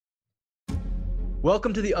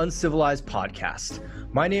Welcome to the Uncivilized Podcast.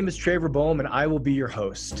 My name is Themer Abourayan and I will be your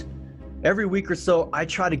host. Every week or so, I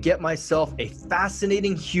try to get myself a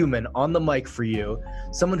fascinating human on the mic for you,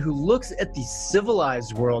 someone who looks at the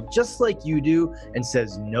civilized world just like you do and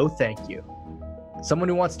says no thank you. Someone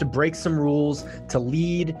who wants to break some rules, to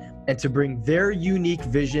lead, and to bring their unique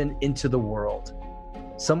vision into the world.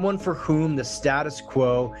 Someone for whom the status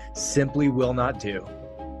quo simply will not do.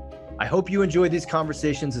 I hope you enjoy these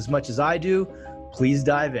conversations as much as I do. Please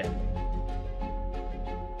dive in.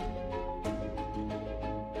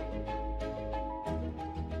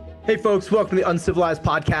 Hey folks, welcome to the Uncivilized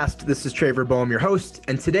Podcast. This is Themer Abourayan, your host,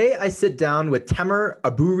 and today I sit down with Themer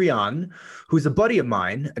Abourayan, who's a buddy of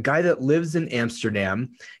mine, a guy that lives in Amsterdam.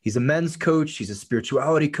 He's a men's coach, he's a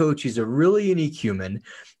spirituality coach, he's a really unique human,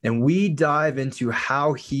 and we dive into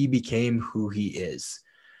how he became who he is.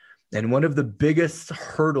 And one of the biggest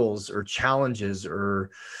hurdles or challenges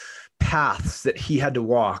or paths that he had to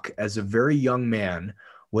walk as a very young man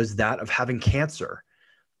was that of having cancer.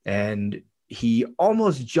 And he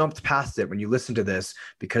almost jumped past it when you listen to this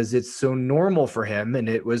because it's so normal for him. And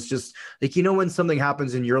it was just like, you know, when something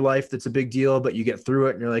happens in your life that's a big deal, but you get through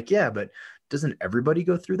it and you're like, yeah, but doesn't everybody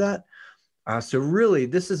go through that? So really,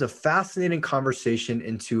 this is a fascinating conversation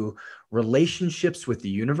into relationships with the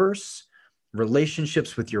universe,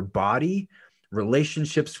 relationships with your body,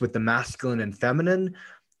 relationships with the masculine and feminine,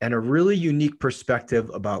 and a really unique perspective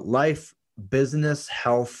about life, business,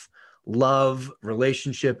 health, love,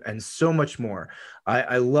 relationship, and so much more.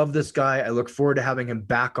 I love this guy. I look forward to having him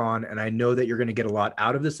back on, and I know that you're going to get a lot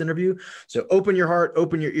out of this interview. So open your heart,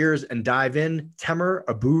 open your ears, and dive in. Themer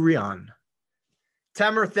Abourayan.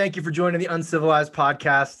 Themer, thank you for joining the Uncivilized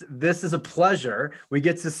Podcast. This is a pleasure. We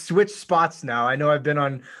get to switch spots now. I know I've been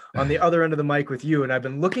on the other end of the mic with you, and I've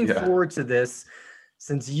been looking forward to this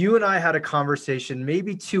since you and I had a conversation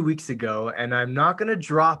maybe 2 weeks ago, and I'm not going to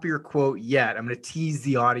drop your quote yet. I'm going to tease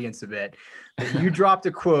the audience a bit. But you dropped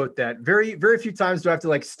a quote that very, very few times do I have to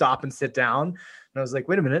like stop and sit down. And I was like,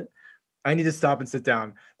 wait a minute, I need to stop and sit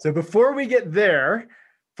down. So before we get there,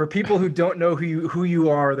 for people who don't know who you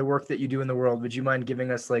are, the work that you do in the world, would you mind giving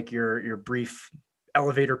us like your brief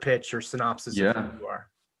elevator pitch or synopsis of who you are?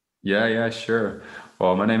 Yeah, sure.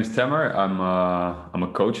 Well, my name is Themer. I'm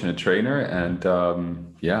a coach and a trainer, and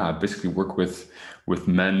I basically work with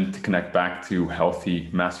men to connect back to healthy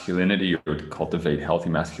masculinity or to cultivate healthy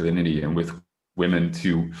masculinity, and with women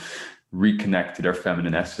to reconnect to their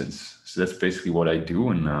feminine essence. So that's basically what I do,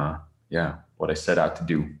 and what I set out to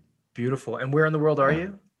do. Beautiful. And where in the world are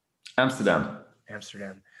you? Amsterdam.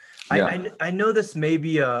 Yeah. I know this may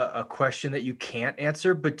be a question that you can't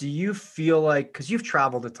answer, but do you feel like, because you've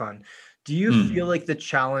traveled a ton, do you feel like the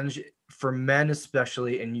challenge for men,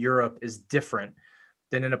 especially in Europe, is different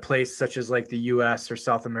than in a place such as like the US or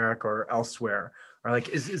South America or elsewhere? Or like,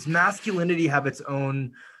 is masculinity have its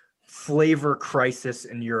own flavor crisis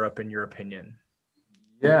in Europe, in your opinion?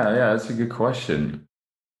 Yeah, that's a good question.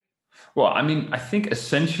 Well, I mean, I think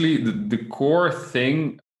essentially the core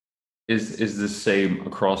thing is the same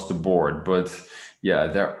across the board, but yeah,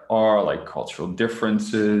 there are like cultural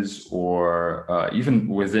differences, or even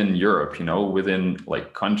within Europe, within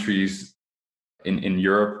like countries in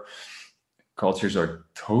Europe, cultures are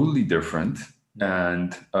totally different.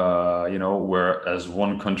 And, whereas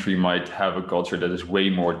one country might have a culture that is way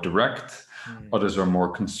more direct, others are more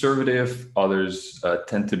conservative, others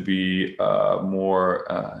tend to be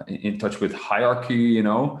more in touch with hierarchy,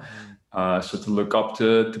 so to look up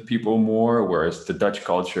to people more, whereas the Dutch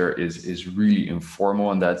culture is really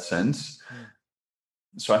informal in that sense.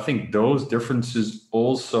 So I think those differences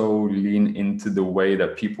also lean into the way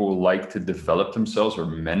that people like to develop themselves, or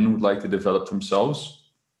men would like to develop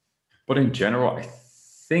themselves. But in general, I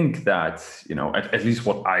think that, at least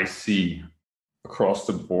what I see across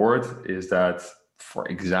the board is that, for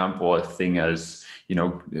example, a thing as,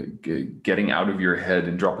 getting out of your head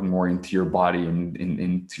and dropping more into your body and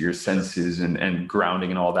into your senses and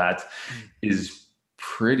grounding and all that is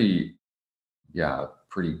pretty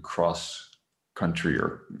cross country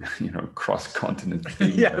or, cross continent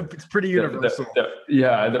thing. Yeah, it's pretty universal.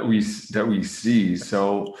 That we see.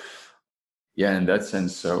 So in that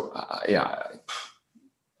sense. So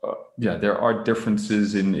there are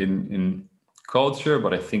differences in culture,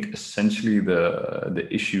 but I think essentially the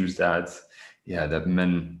issues that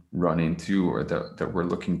men run into, or that we're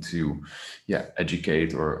looking to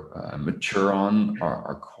educate or mature on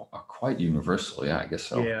are quite universal. I guess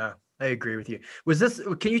so. Yeah, I agree with you.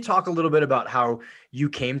 Can you talk a little bit about how you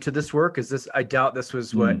came to this work? I doubt this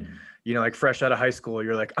was what, like fresh out of high school,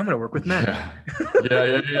 you're like, I'm going to work with men.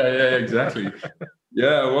 Yeah, exactly.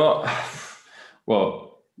 Yeah,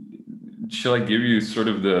 well, shall I give you sort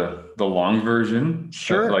of the long version?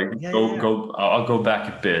 Sure. Like Yeah, yeah, go yeah. go. I'll go back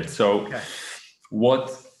a bit. So Okay.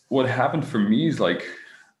 what what happened for me is like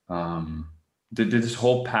this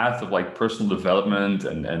whole path of like personal development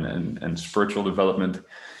and spiritual development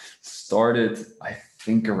started, I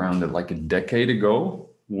think, around like a decade ago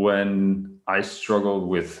when I struggled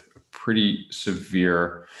with a pretty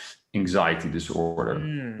severe anxiety disorder,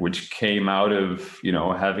 Mm. which came out of,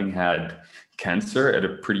 having had cancer at a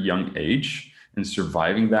pretty young age and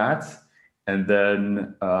surviving that. And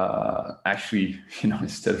then actually,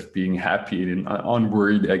 instead of being happy and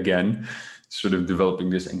unworried again, sort of developing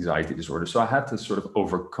this anxiety disorder. So I had to sort of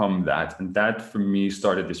overcome that. And that for me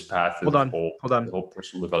started this path of Hold the on. whole, Hold on. the whole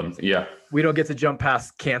personal development thing. Yeah. We don't get to jump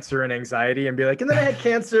past cancer and anxiety and be like, and then I had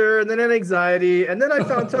cancer and then I had anxiety and then I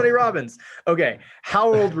found Tony Robbins. Okay.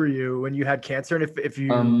 How old were you when you had cancer? And if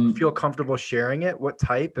you feel comfortable sharing it, what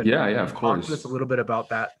type? And Yeah, of talk to us a course. little bit about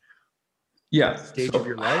that Yeah. stage of So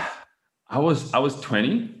your life. I was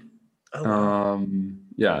 20. Oh, wow.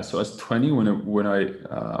 Yeah. So I was 20 when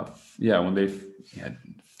they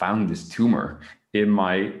found this tumor in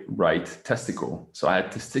my right testicle. So I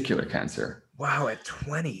had testicular cancer. Wow. At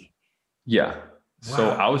 20. Yeah. So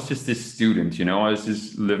Wow. I was just this student, I was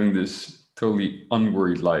just living this totally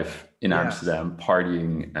unworried life in Yeah. Amsterdam,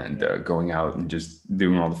 partying and going out and just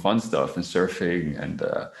doing all the fun stuff and surfing and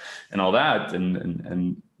all that.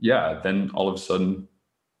 And yeah, then all of a sudden,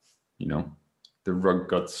 you know, the rug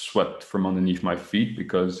got swept from underneath my feet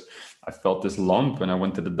because I felt this lump, and I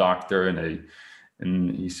went to the doctor,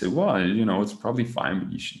 and he said, well, it's probably fine,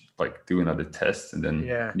 but you should like do another test. And then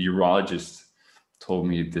Yeah. the urologist told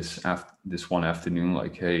me this one afternoon,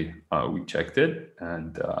 like, hey, we checked it,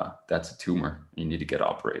 and that's a tumor. You need to get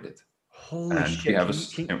operated. Holy And we shit. have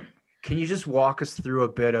Can you just walk us through a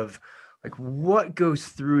bit of like what goes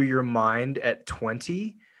through your mind at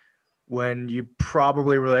 20 when you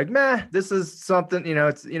probably were like, meh, this is something,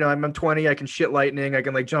 it's, I'm 20, I can shit lightning, I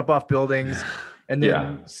can like jump off buildings. And yeah,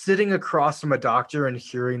 then sitting across from a doctor and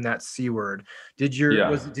hearing that C word, did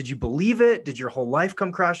yeah. you believe it? Did your whole life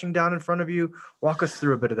come crashing down in front of you? Walk us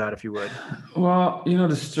through a bit of that if you would. Well,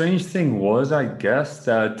 the strange thing was, I guess,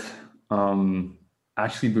 that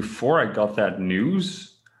actually before I got that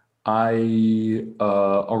news, I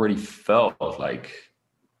already felt like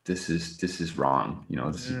this is wrong.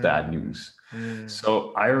 This is bad Mm, news. mm,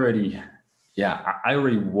 So I already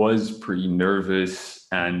was pretty nervous,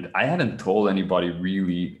 and I hadn't told anybody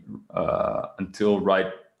really until right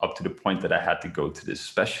up to the point that I had to go to this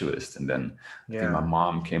specialist, and then I think my yeah.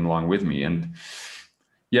 mom came along with me, and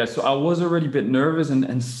yeah, so I was already a bit nervous,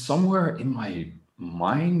 and somewhere in my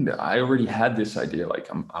mind, I already had this idea, like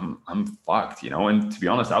I'm fucked. And to be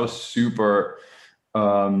honest, I was super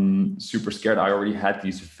scared. I already had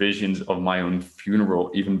these visions of my own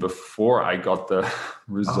funeral even before I got the Oh,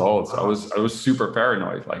 results. I wow. was I was super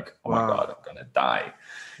paranoid, like, oh my Wow. God, I'm gonna die.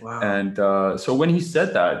 Wow. And so when he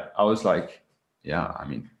said that, I was like, yeah, I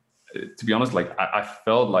mean, to be honest, like I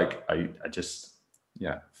felt like I just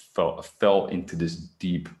fell into this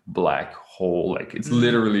deep black hole. Like it's Mm,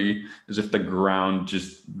 literally as if the ground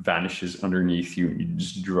just vanishes underneath you and you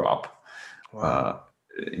just drop uh, wow.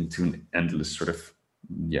 into an endless sort of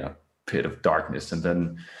pit of darkness. And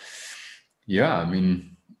then I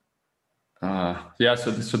mean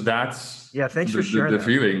so that's Yeah. Thanks for the sharing the that.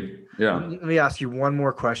 feeling. Let Yeah. me, let me ask you one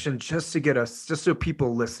more question just to get us, just so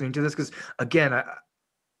people listening to this, because again,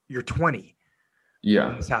 you're 20 when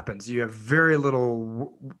Yeah. this happens. You have very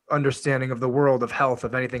little understanding of the world of health,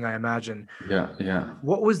 of anything, I imagine. Yeah. Yeah.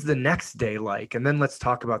 What was the next day like? And then let's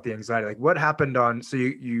talk about the anxiety. Like what happened on, so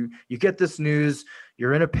you get this news,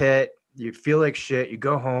 you're in a pit, you feel like shit, you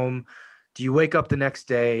go home. Do you wake up the next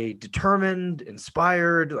day determined,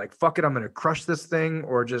 inspired, like, fuck it, I'm going to crush this thing,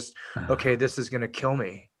 or just, okay, this is going to kill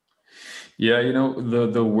me? Yeah,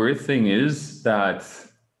 the weird thing is that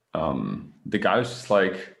the guy was just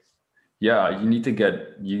like, yeah, you need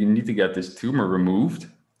to get this tumor removed,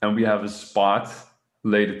 and we have a spot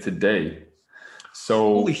later today.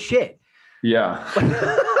 Holy So shit. yeah.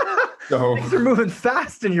 So Things are moving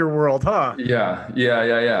fast in your world, huh?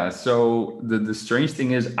 yeah. So the strange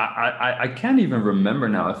thing is, I can't even remember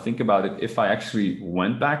now. I think about it, if I actually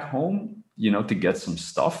went back home, to get some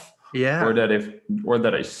stuff, or Yeah.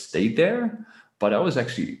 that I stayed there. But I was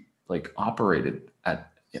actually like operated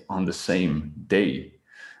on the same day,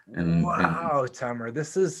 and Wow, Tamer,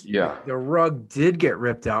 this is yeah, the rug did get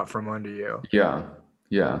ripped out from under you. yeah,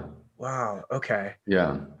 yeah, Wow. Okay.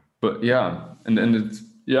 yeah. But yeah, and it's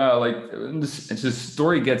like, and this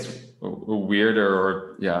story gets weirder,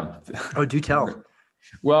 or yeah. Oh, do tell.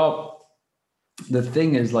 Well, the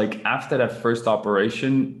thing is, like, after that first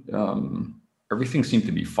operation, everything seemed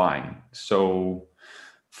to be fine. So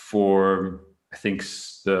for, I think,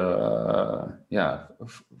 4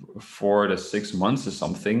 to 6 months or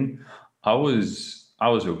something, I was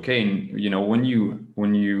okay. And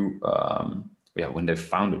when they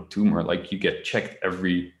found a tumor, like, you get checked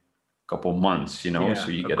every couple months, Yeah, so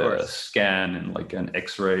you of get a course. scan and like an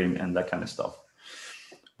X-ray and that kind of stuff.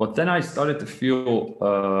 But then I started to feel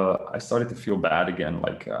bad again.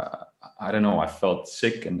 Like, I don't know, I felt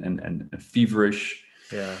sick and feverish.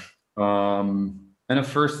 Yeah. And at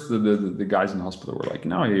first, the guys in the hospital were like,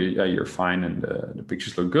 "No, you're fine, and the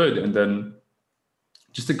pictures look good." And then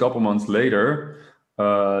just a couple months later,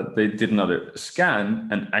 they did another scan,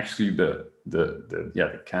 and actually the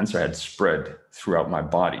cancer had spread throughout my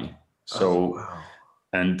body. Oh, So, wow.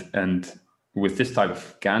 and with this type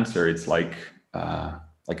of cancer, it's like a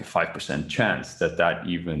 5% chance that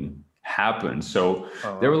even happens. So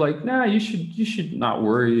Oh, they were wow. like, "Nah, you should not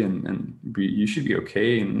worry, and you should be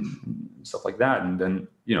okay," and stuff like that. And then,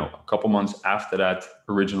 a couple months after that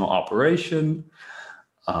original operation,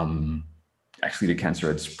 actually the cancer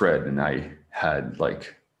had spread, and I had,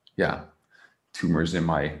 like, tumors in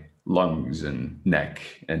my lungs and neck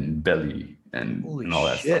and belly and Holy all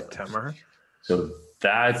that stuff. shit, Temer. So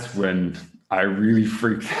that's when I really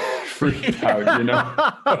freaked out.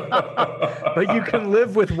 Like, you can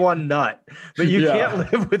live with one nut, but you can't Yeah.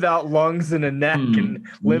 live without lungs and a neck and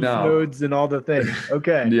lymph No. nodes and all the things.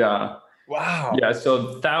 Okay. Yeah. Wow. Yeah,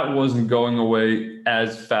 so that wasn't going away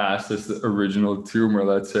as fast as the original tumor,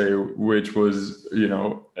 let's say, which was,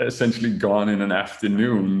 essentially gone in an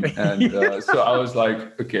afternoon. And Yeah. so I was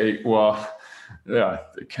like, okay, well, yeah,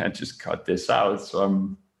 they can't just cut this out. So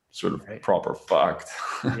I'm sort of Right. proper fucked.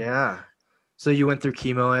 Yeah. So you went through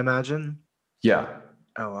chemo, I imagine? Yeah,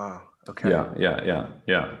 Oh, wow. Okay. yeah.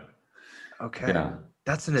 Okay. Yeah.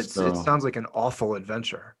 It So sounds like an awful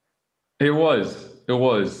adventure. it was.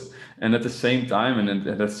 And at the same time, and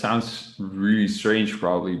that sounds really strange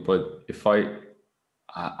probably, but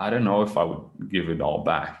I don't know if I would give it all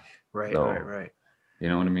back, Right, right, though. right. You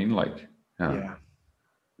know what I mean? Like, yeah, Yeah.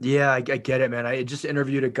 Yeah, I get it, man. I just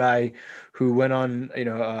interviewed a guy who went on,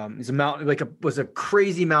 he's a mountain, was a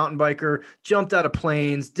crazy mountain biker, jumped out of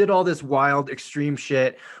planes, did all this wild, extreme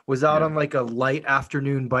shit, was out yeah, on like a light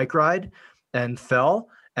afternoon bike ride and fell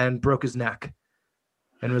and broke his neck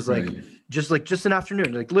and was really, just an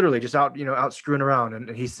afternoon, like literally just out, out screwing around. And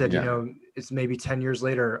he said, yeah, it's maybe 10 years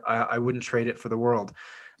later, I wouldn't trade it for the world.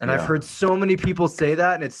 And I've yeah, heard so many people say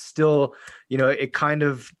that, and it's still, it kind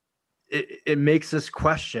of, it makes us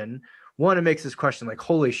question. One, it makes us question, like,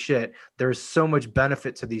 holy shit, there's so much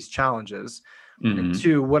benefit to these challenges. And hmm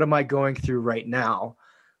two, what am I going through right now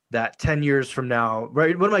that 10 years from now,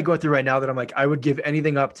 right? What am I going through right now that I'm like, I would give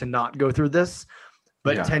anything up to not go through this?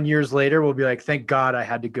 But yeah, 10 years later, we'll be like, thank God I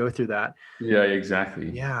had to go through that. yeah, exactly,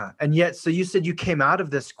 Yeah. And yet, so you said you came out of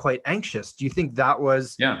this quite anxious. Do you think that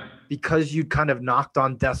was yeah. because you'd kind of knocked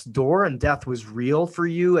on death's door and death was real for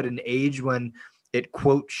you at an age when it,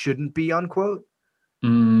 quote, shouldn't be, unquote?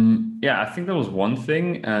 Yeah, I think that was one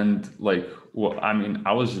thing. And, like, well, I mean,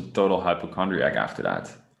 I was a total hypochondriac after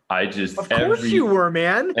that. I just Of course you were,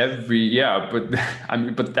 man. yeah, but I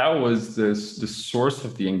mean, but that was the source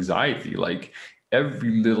of the anxiety. Like,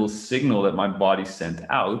 every little signal that my body sent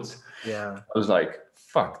out, Yeah. I was like,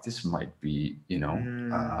 fuck, this might be,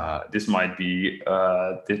 Mm,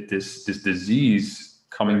 this disease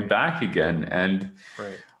coming right. back again. And,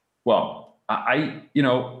 Right. well, I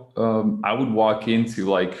would walk into,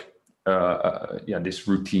 like, this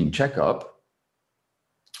routine checkup,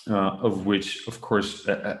 of which, of course,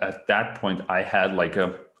 at that point, I had like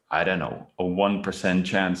I don't know, a 1%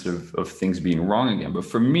 chance of things being wrong again. But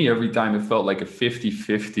for me, every time it felt like a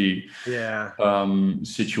 50-50 Yeah.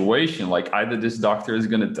 situation. Like, either this doctor is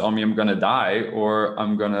going to tell me I'm going to die, or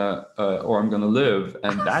I'm going to live.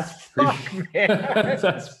 And that's pretty, Fuck, man.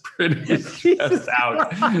 that's pretty stressed Jesus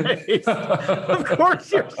out. Christ. Of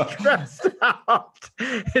course you're stressed out.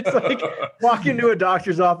 It's like walk into a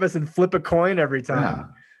doctor's office and flip a coin every Yeah.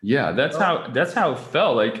 time. Yeah, Oh, that's how it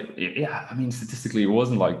felt. Like, yeah, I mean, statistically, it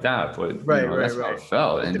wasn't like that, but, right, right, that's how it right.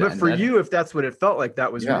 felt. And But and for that, you, if that's what it felt like,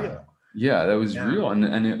 that was yeah, real. yeah, that was Yeah. real. And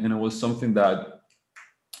it was something that,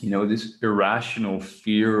 this irrational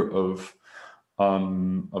fear of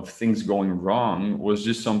things going wrong was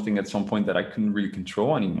just something at some point that I couldn't really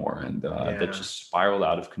control anymore, and that Yeah. just spiraled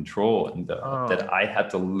out of control, and that Oh. I had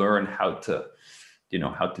to learn how to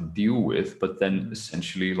deal with. But then, Mhm.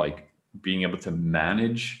 essentially, like, being able to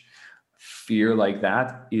manage fear like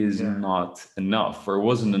that is Yeah. not enough, or it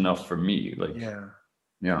wasn't enough for me. Like, Yeah.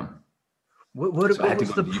 yeah, So I what had to was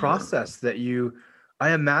go the deeper. process that you,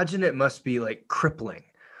 I imagine it must be like crippling,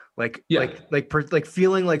 Yeah, like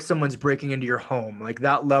feeling like someone's breaking into your home, like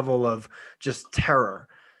that level of just terror.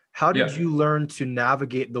 How did yeah. you learn to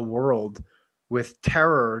navigate the world with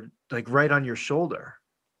terror like right on your shoulder?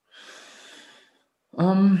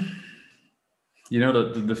 Um,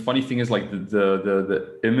 the funny thing is like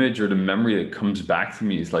the image or the memory that comes back to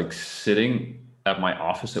me is like sitting at my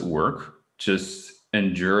office at work, just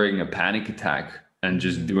enduring a panic attack and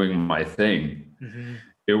just Mm-hmm. doing my thing. Mm-hmm.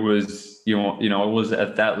 It was, it was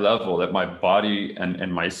at that level that my body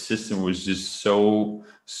and my system was just so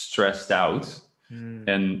stressed out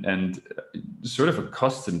and sort of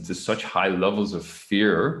accustomed to such high levels of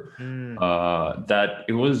fear, Mm-hmm. that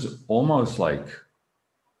it was almost like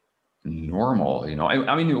normal.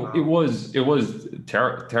 I mean, it Wow. was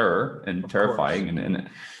terror and Of course. terrifying, and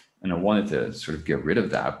I wanted to sort of get rid of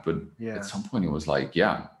that, but at Yeah. some point it was like,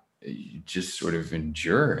 yeah, you just sort of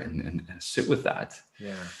endure and sit with that,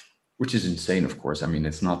 Yeah. which is insane, of course. I mean,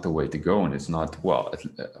 it's not the way to go, and it's not, well,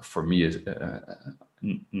 for me, is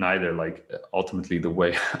neither like ultimately the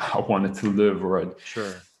way I wanted to live, or I,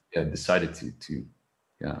 Sure. yeah, decided to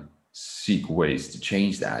yeah, seek ways to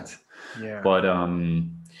change that. Yeah. But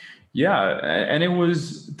yeah, and it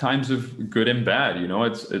was times of good and bad.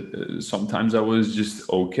 Sometimes I was just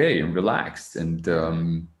okay and relaxed, and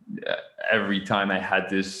Yeah. every time I had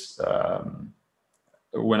this.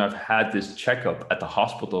 When I've had this checkup at the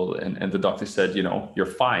hospital, and the doctor said, you're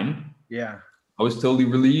fine, Yeah. I was totally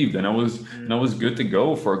relieved, and I was Mm. good to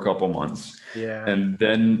go for a couple months. Yeah. And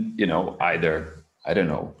then, either, I don't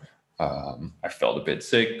know, I felt a bit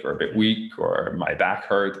sick or a bit Mm. weak, or my back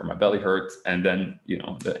hurt or my belly hurt, and then,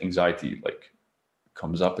 the anxiety like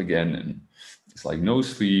comes up again, and it's like no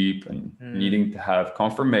sleep and Mm. needing to have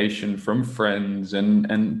confirmation from friends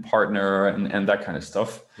and partner and that kind of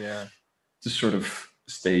stuff Yeah. to sort of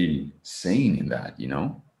stay sane in that.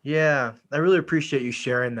 Yeah, I really appreciate you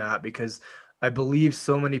sharing that because I believe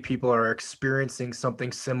so many people are experiencing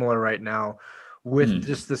something similar right now with Mm.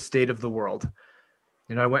 just the state of the world.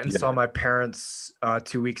 I went and saw Yeah. my parents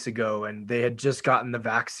 2 weeks ago, and they had just gotten the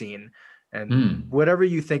vaccine. And Mm. whatever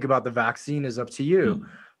you think about the vaccine is up to you. Mm.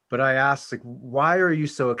 But I asked, like, why are you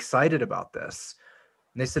so excited about this?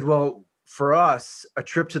 And they said, well, for us, a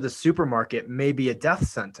trip to the supermarket may be a death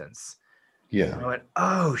sentence. Yeah. I went,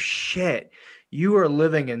 oh shit, you are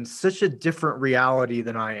living in such a different reality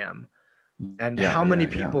than I am. And Yeah. how many Yeah.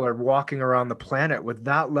 Yeah. people are walking around the planet with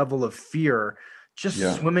that level of fear just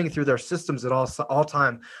Yeah. swimming through their systems at all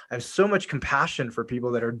time? I have so much compassion for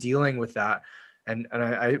people that are dealing with that. And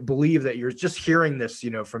I believe that you're just hearing this,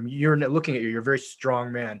 from you're looking at you, you're a very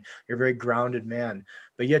strong man, you're a very grounded man.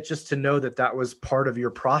 But yet just to know that that was part of your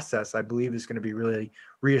process, I believe is going to be really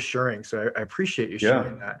reassuring. So I appreciate you Yeah.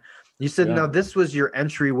 sharing that. You said, now Yeah. this was your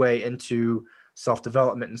entryway into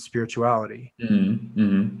self-development and spirituality.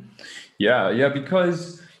 Mm-hmm. Yeah. Yeah.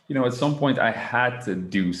 Because, at some point I had to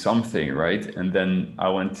do something, right? And then I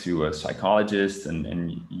went to a psychologist,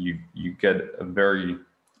 and you get a very,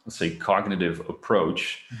 let's say, cognitive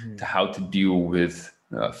approach Mhm. to how to deal with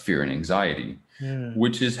fear and anxiety, Mm.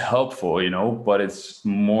 which is helpful, but it's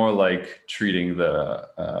more like treating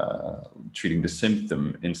the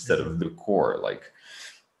symptom instead Mhm. of the core. Like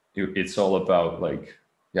it's all about like,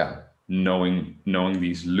 yeah, knowing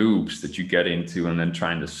these loops that you get into, and then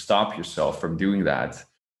trying to stop yourself from doing that.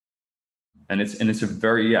 And it's a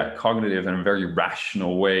very, yeah, cognitive and a very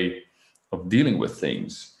rational way of dealing with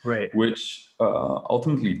things, Right. which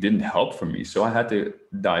ultimately didn't help for me. So I had to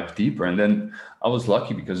dive deeper, and then I was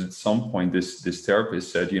lucky because at some point this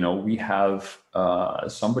therapist said, we have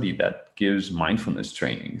somebody that gives mindfulness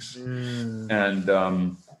trainings, Mm.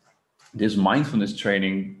 and this mindfulness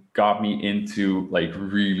training got me into like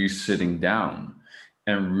really sitting down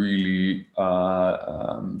and really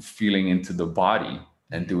feeling into the body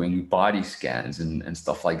and Mhm. doing body scans and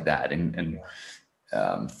stuff like that. And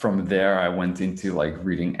Yeah. from there, I went into like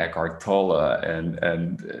reading Eckhart Tolle and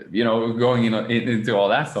going into all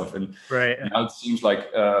that stuff. And Right. now it seems like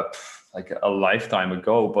a lifetime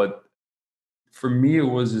ago, but for me it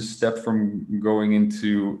was a step from going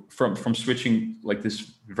into from switching like this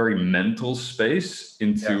very mental space Yeah.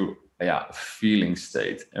 into, yeah, a feeling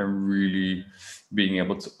state, and really being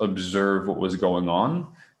able to observe what was going on,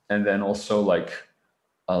 and then also like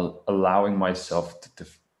allowing myself to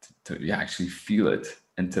yeah, actually feel it,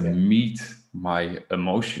 and to Yeah. meet my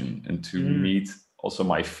emotion, and to Mm. meet also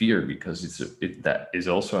my fear, because that is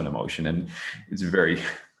also an emotion, and it's very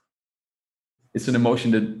it's an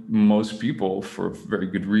emotion that most people, for very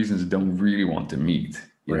good reasons, don't really want to meet,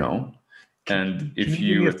 you Right. know? And Can if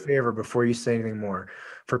you do me a you, favor before you say anything more?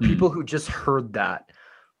 For people mm, who just heard that,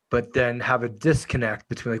 but then have a disconnect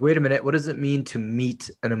between like, wait a minute, what does it mean to meet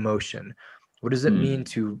an emotion? What does it mean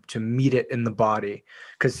mm, to meet it in the body?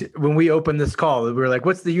 Because when we opened this call, we were like,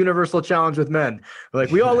 "What's the universal challenge with men?" We're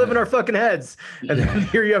like, "We all live in our fucking heads." And then yeah.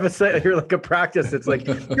 here you have you're like a practice. It's like,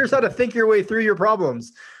 here's how to think your way through your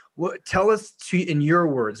problems. What tell us in your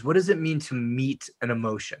words, what does it mean to meet an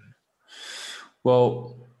emotion?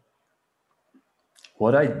 Well,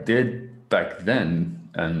 what I did back then,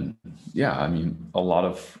 and yeah, I mean, a lot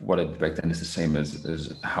of what I did back then is the same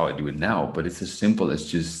as how I do it now, but it's as simple as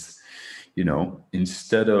just,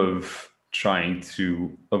 instead of trying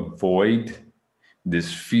to avoid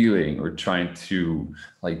this feeling or trying to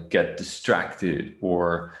like get distracted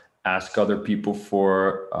or ask other people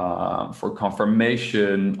for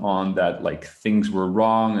confirmation on that like things were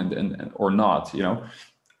wrong and or not,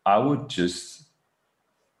 I would just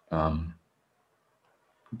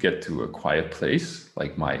get to a quiet place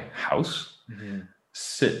like my house, Mm-hmm.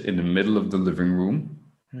 sit in the middle of the living room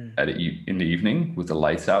in the evening with the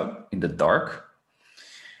lights out in the dark.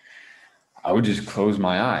 I would just close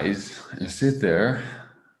my eyes and sit there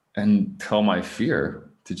and tell my fear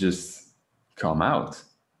to just come out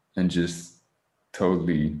and just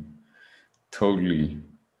totally, totally,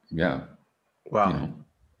 yeah, you Wow. know,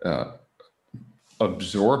 uh,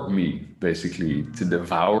 absorb me, basically, to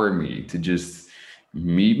devour me, to just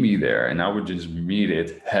meet me there. And I would just meet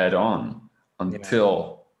it head on Yeah.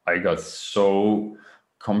 until I got so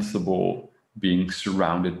comfortable being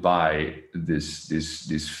surrounded by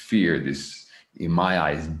this fear, this, in my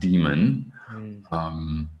eyes, demon,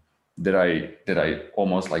 Mm. that I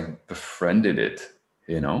almost like befriended it,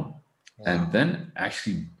 and Wow. then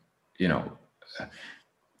actually, you know,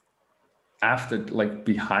 after like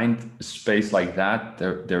behind a space like that,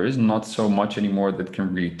 there is not so much anymore that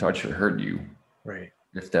can really touch or hurt you, Right.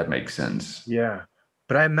 if that makes sense. Yeah.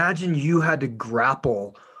 But I imagine you had to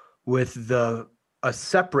grapple with the a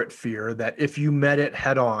separate fear that if you met it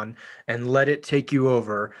head on and let it take you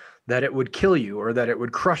over, that it would kill you or that it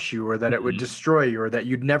would crush you or that it would Mm-hmm. destroy you or that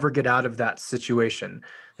you'd never get out of that situation.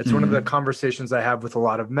 It's one of the Mm-hmm. conversations I have with a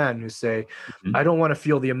lot of men who say, I don't want to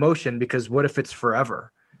feel the emotion because what if it's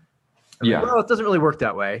forever? I'm like, Yeah. well, it doesn't really work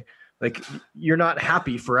that way. Like you're not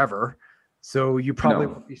happy forever. So you probably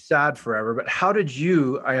No. won't be sad forever. But how did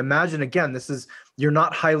you, I imagine again, you're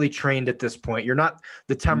not highly trained at this point. You're not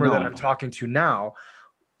the Temer that I'm No. talking to now.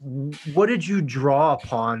 What did you draw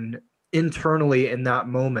upon internally in that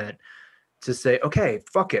moment to say, okay,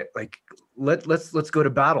 fuck it. Like let's go to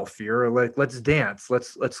battle, fear, or like let's dance.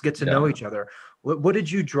 Let's get to know Yeah. each other. What did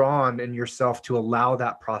you draw on in yourself to allow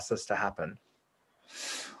that process to happen?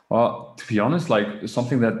 Well, to be honest, like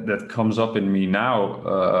something that comes up in me now,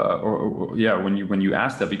 yeah, when you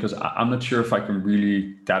ask that, because I'm not sure if I can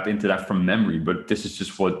really tap into that from memory, but this is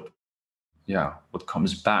just what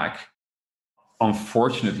comes back.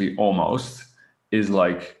 Unfortunately, almost is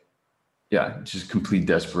like, yeah, just complete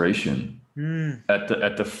desperation Mm,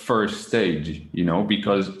 at the first stage,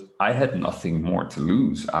 because I had nothing more to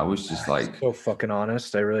lose. I was just like, so fucking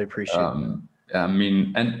honest. I really appreciate that. I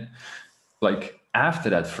mean, and like after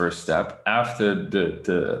that first step, after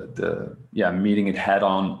the yeah, meeting it head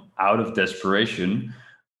on out of desperation,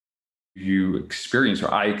 you experience,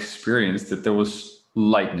 or I experienced, that there was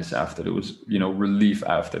lightness after. There was, relief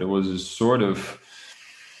after. There was a sort of,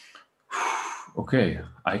 okay,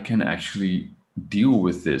 I can actually deal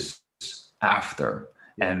with this after.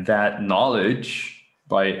 Yeah. And that knowledge,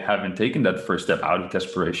 by having taken that first step out of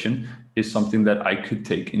desperation, is something that I could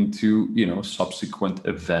take into, subsequent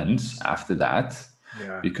events after that,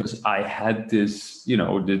 Yeah. because I had this,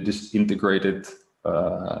 this integrated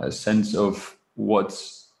sense of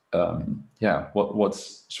what's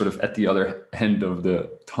sort of at the other end of the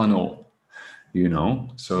tunnel,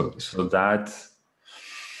 So that,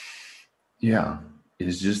 yeah,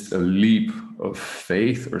 is just a leap of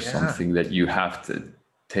faith or Yeah. something that you have to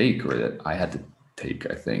take, or that I had to take,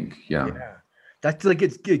 I think. Yeah. Yeah. That's like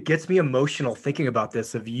it gets me emotional thinking about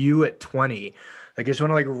this of you at 20. Like I just want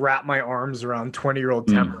to like wrap my arms around 20-year-old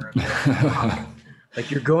Temer and be like, fuck. Like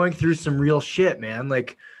you're going through some real shit, man.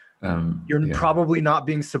 Like you're Yeah. probably not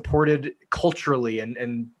being supported culturally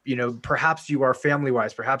and perhaps you are family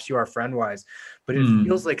wise, perhaps you are friend wise, but it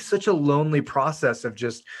feels like such a lonely process of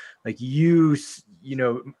just like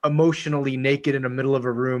emotionally naked in the middle of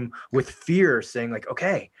a room with fear saying like,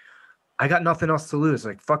 okay, I got nothing else to lose.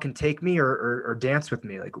 Like fucking take me or dance with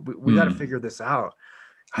me. Like we got to figure this out.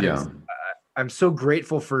 God, Yeah. I'm so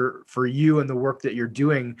grateful for you and the work that you're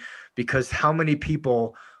doing, because how many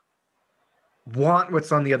people want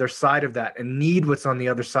what's on the other side of that and need what's on the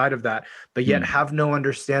other side of that, but yet have no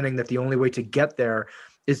understanding that the only way to get there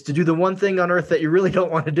is to do the one thing on earth that you really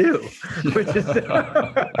don't want to do, which is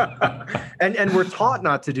and we're taught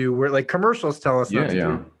not to do. We're like, commercials tell us not to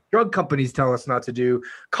do. Drug companies tell us not to do.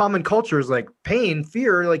 Common cultures like pain,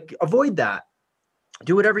 fear, like avoid that.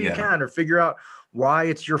 Do whatever you can, or figure out why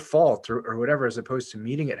it's your fault or whatever, as opposed to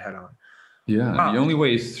meeting it head on. Yeah. Wow. The only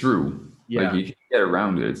way is through. Yeah. Like you can get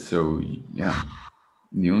around it. So yeah,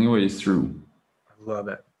 the only way is through. I love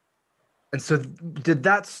it. And so did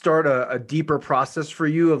that start a deeper process for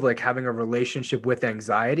you of like having a relationship with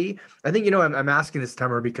anxiety? I think, I'm asking this,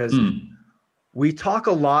 Themer, because we talk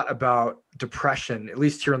a lot about depression, at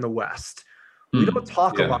least here in the West. We don't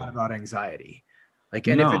talk a lot about anxiety. Like,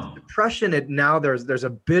 and if it's depression, there's a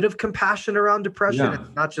bit of compassion around depression. Yeah.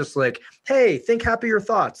 It's not just like, hey, think happier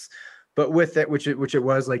thoughts. But with it, which it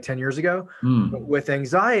was like 10 years ago, but with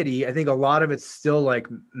anxiety, I think a lot of it's still like,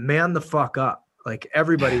 man the fuck up. Like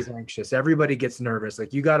everybody's anxious. Everybody gets nervous.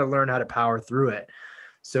 Like you got to learn how to power through it.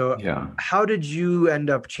 So how did you end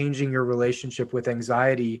up changing your relationship with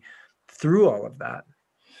anxiety through all of that?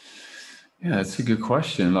 Yeah, that's a good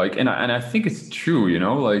question. Like, and I think it's true,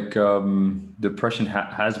 like depression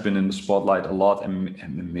has been in the spotlight a lot,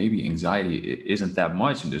 and maybe anxiety isn't that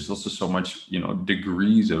much. And there's also so much,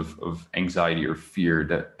 degrees of anxiety or fear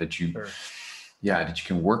that you, that you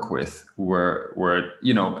can work with. Where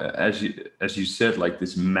as you said, like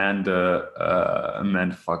this man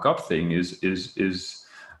fuck up thing is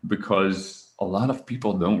because a lot of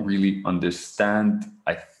people don't really understand,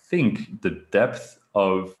 I think, the depth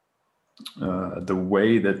of the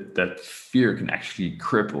way that fear can actually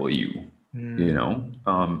cripple you,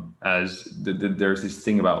 as there's this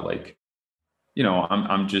thing about like,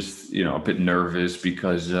 I'm just, a bit nervous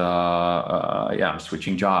because, I'm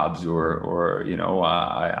switching jobs or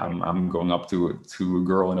I'm going up to a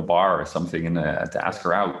girl in a bar or something and to ask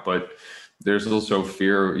her out. But there's also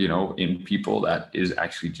fear, in people that is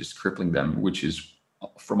actually just crippling them, which is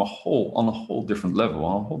on a whole different level,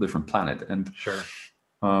 on a whole different planet. And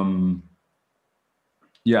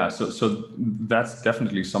so that's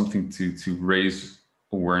definitely something to raise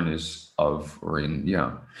awareness of,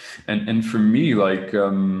 and for me, like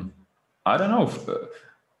I don't know,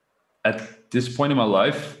 at this point in my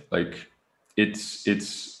life, like it's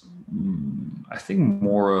I think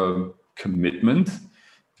more a commitment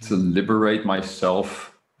to liberate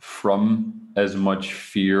myself from as much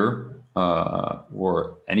fear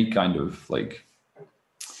or any kind of like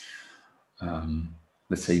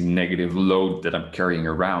let's say negative load that I'm carrying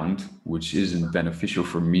around, which isn't beneficial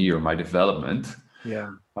for me or my development.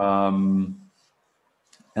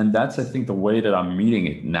 And that's, I think, the way that I'm meeting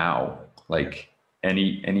it now. Like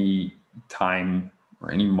any time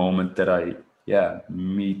or any moment that I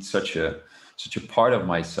meet such a part of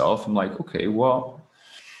myself, I'm like, okay, well,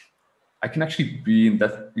 I can actually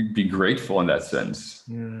be grateful in that sense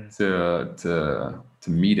to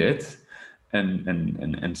meet it.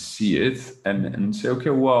 And see it and say, okay,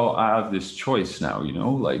 well, I have this choice now,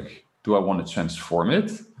 like, do I want to transform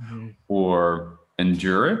it or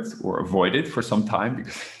endure it or avoid it for some time,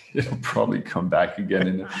 because it'll probably come back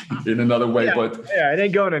again in another way. But it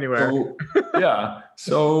ain't going anywhere.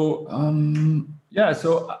 So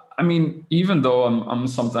I mean, even though I'm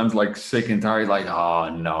sometimes like sick and tired, like, oh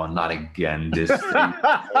no, not again this thing.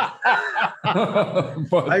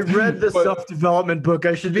 I read the self-development book.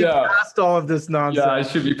 I should be past all of this nonsense. Yeah, I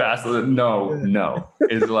should be past it. No.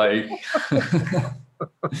 It's like,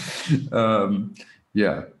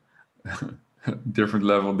 different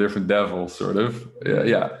level, different devil, sort of.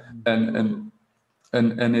 Yeah. And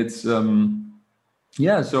it's,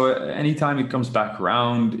 so anytime it comes back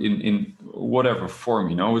around in whatever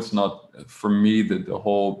form, it's not, for me, the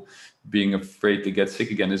whole being afraid to get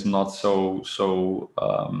sick again is not so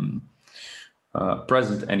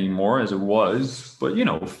present anymore as it was. But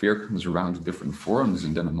fear comes around in different forms,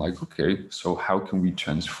 and then I'm like, okay, so how can we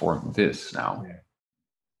transform this now?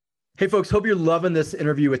 Hey folks, hope you're loving this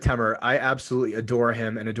interview with Themer. I absolutely adore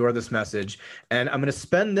him and adore this message. And I'm going to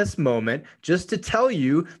spend this moment just to tell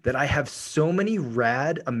you that I have so many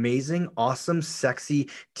rad, amazing, awesome, sexy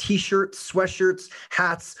t-shirts, sweatshirts,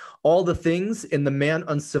 hats, all the things in the Man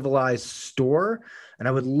Uncivilized store. And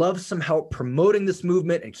I would love some help promoting this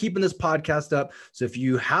movement and keeping this podcast up. So if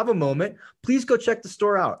you have a moment, please go check the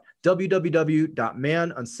store out.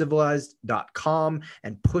 www.manuncivilized.com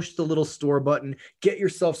and push the little store button. Get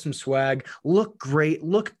yourself some swag. Look great.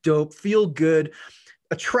 Look dope. Feel good.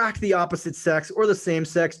 Attract the opposite sex or the same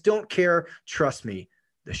sex. Don't care. Trust me,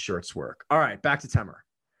 the shirts work. All right, back to Themer.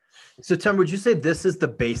 So, Tim, would you say this is the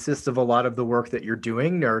basis of a lot of the work that you're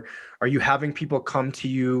doing, or are you having people come to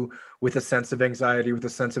you with a sense of anxiety, with a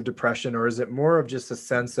sense of depression, or is it more of just a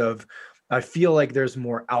sense of, I feel like there's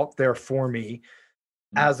more out there for me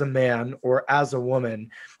as a man or as a woman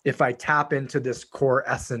if I tap into this core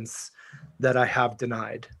essence that I have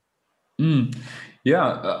denied?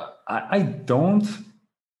 Yeah, I don't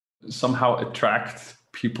somehow attract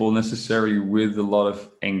people necessarily with a lot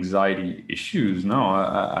of anxiety issues. No,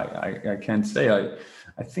 I can't say.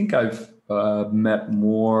 I think I've met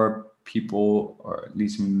more people, or at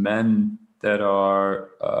least men, that are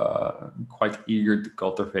quite eager to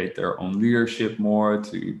cultivate their own leadership more,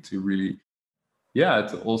 to really, yeah,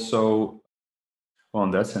 to also, well,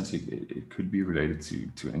 in that sense, it could be related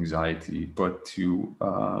to anxiety, but to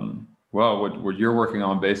well, what you're working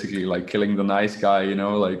on, basically, like killing the nice guy,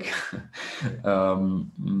 like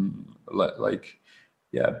like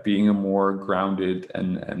yeah, being a more grounded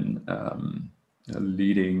and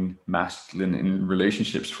leading masculine in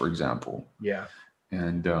relationships, for example. Yeah.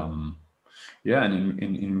 And yeah, and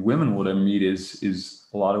in women, what I meet is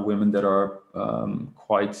a lot of women that are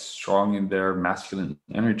quite strong in their masculine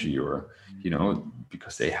energy, or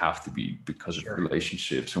because they have to be, because of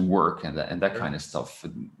relationships and work and that kind of stuff,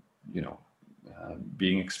 and,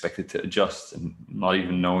 being expected to adjust and not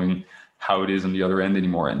even knowing how it is on the other end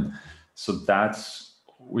anymore. And so that's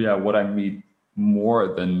what I meet more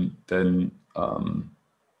than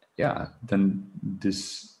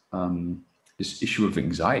this this issue of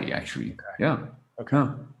anxiety, actually. Yeah. Okay.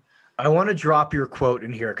 I want to drop your quote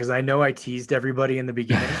in here because I know I teased everybody in the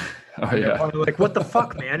beginning. Like, what the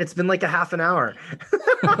fuck, man? It's been like a half an hour.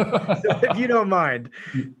 So if you don't mind,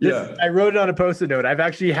 I wrote it on a Post-it note I've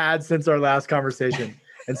actually had since our last conversation.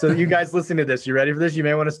 And so you guys listening to this, you ready for this? You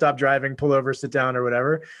may want to stop driving, pull over, sit down, or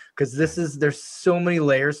whatever, because there's so many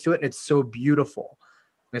layers to it, and it's so beautiful.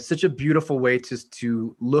 And it's such a beautiful way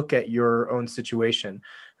to look at your own situation.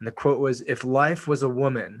 And the quote was, "If life was a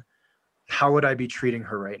woman, how would I be treating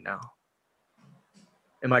her right now?"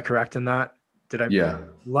 Am I correct in that?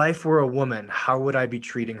 Life were a woman, how would I be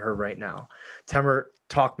treating her right now? Themer,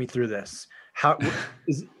 talk me through this. How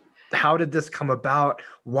did this come about?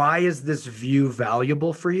 Why is this view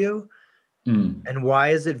valuable for you? And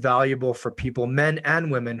why is it valuable for people, men and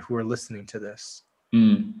women, who are listening to this?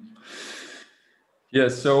 Yeah,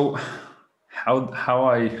 so how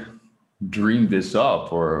I dreamed this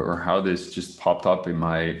up, or how this just popped up in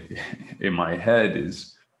my head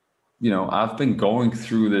is, I've been going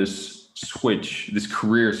through this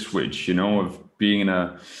career switch, of being in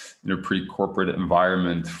a pretty corporate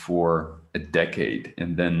environment for a decade,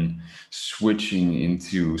 and then switching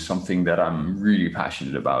into something that I'm really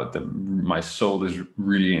passionate about, that my soul is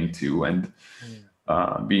really into, and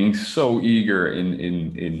being so eager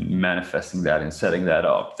in manifesting that and setting that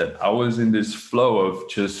up, that I was in this flow of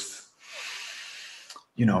just,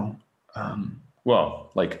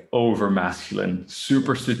 like over masculine,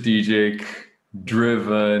 super strategic,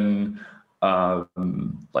 driven,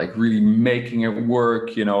 like really making it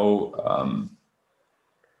work,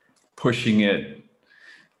 pushing it,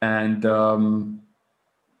 and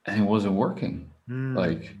it wasn't working.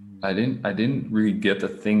 Like I didn't really get the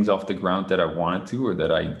things off the ground that I wanted to, or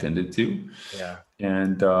that I intended to. Yeah.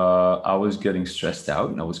 And I was getting stressed out,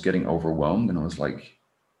 and I was getting overwhelmed, and I was like,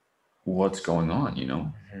 what's going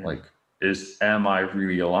on? Like, am I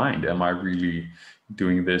really aligned? Am I really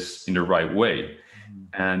doing this in the right way?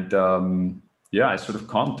 And I sort of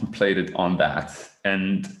contemplated on that,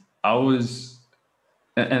 and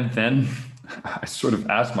then I sort of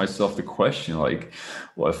asked myself the question, like,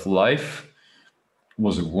 well, if life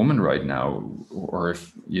was a woman right now, or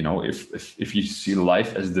if you see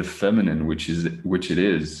life as the feminine, which it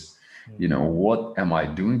is, what am I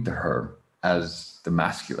doing to her as the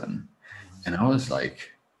masculine? And I was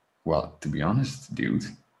like, well, to be honest, dude,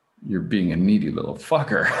 you're being a needy little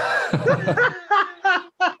fucker.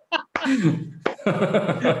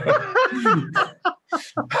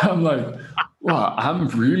 I'm like, well, I'm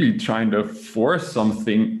really trying to force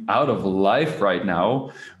something out of life right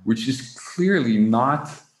now, which is clearly not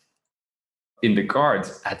in the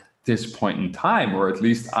cards at this point in time, or at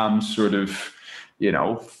least I'm sort of,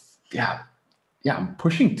 I'm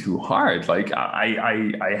pushing too hard. Like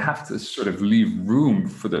I have to sort of leave room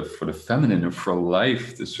for the feminine, and for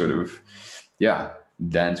life to sort of,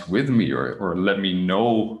 dance with me, or let me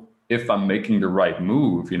know if I'm making the right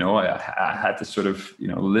move. I had to sort of,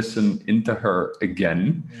 listen into her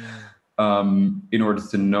again, in order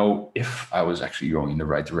to know if I was actually going in the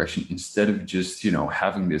right direction, instead of just,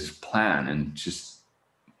 having this plan and just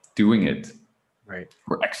doing it Right.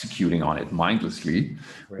 or executing on it mindlessly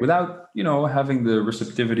Right. without, having the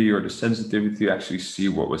receptivity or the sensitivity to actually see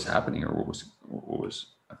what was happening or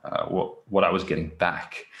what I was getting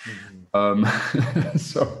back. Mm-hmm. Um,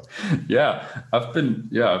 so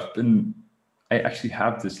I actually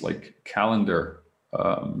have this like calendar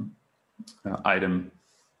item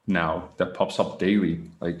now that pops up daily.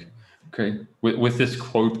 Like, okay, with this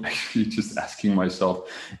quote, actually just asking myself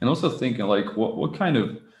and also thinking like, what kind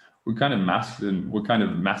of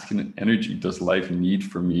masculine energy does life need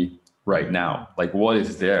from me right now? Like, what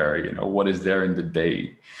is there? What is there in the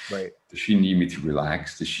day? Right. Does she need me to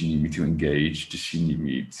relax? Does she need me to engage? Does she need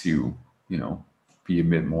me to, be a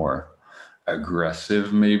bit more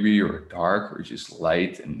aggressive maybe, or dark, or just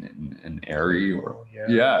light and airy, or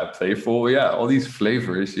playful, all these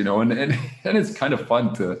flavors, and it's kind of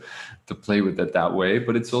fun to play with it that way,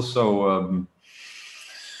 but it's also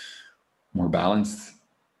more balanced.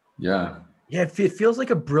 Yeah, it feels like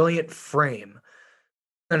a brilliant frame.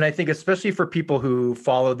 And I think especially for people who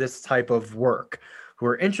follow this type of work, who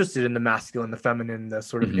are interested in the masculine, the feminine, the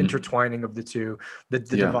sort of intertwining of the two, the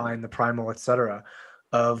divine, the primal, etc.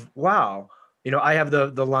 Of wow, I have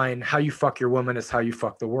the line, "How you fuck your woman is how you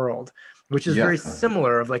fuck the world," which is very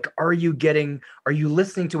similar. Of like, are you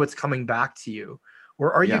listening to what's coming back to you,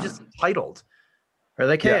 or are you just entitled? Or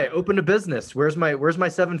like, hey, I opened a business. Where's my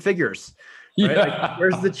 7 figures? Right? Like,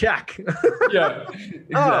 where's the check? Yeah,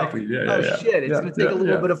 exactly. Shit. It's going to take a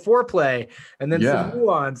little bit of foreplay, and then some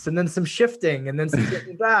nuance, and then some shifting, and then some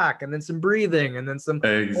sitting back, and then some breathing, and then some,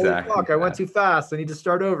 holy fuck, I went too fast. I need to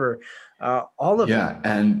start over. All of it. Yeah.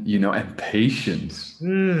 And, and patience.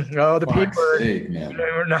 The P word. Sake, man.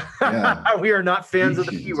 We are not fans of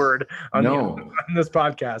the P word on this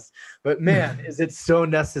podcast. But man, is it so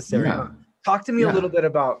necessary. Yeah. Talk to me a little bit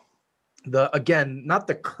about again, not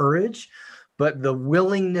the courage, but the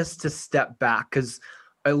willingness to step back. Because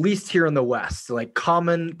at least here in the West, like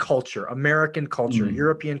common culture, American culture,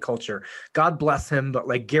 European culture, God bless him, but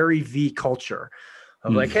like Gary V culture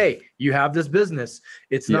of like, hey, you have this business.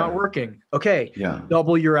 It's not working. Okay,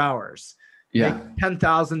 double your hours. Make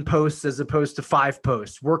 10,000 posts as opposed to 5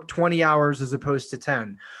 posts. Work 20 hours as opposed to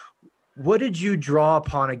 10. What did you draw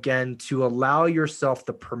upon again to allow yourself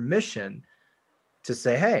the permission to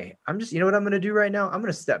say, hey, I'm just, what I'm going to do right now? I'm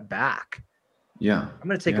going to step back. Yeah. I'm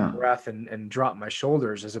going to take a breath and drop my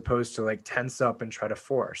shoulders as opposed to like tense up and try to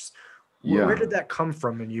force. Where did that come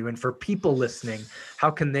from in you? And for people listening,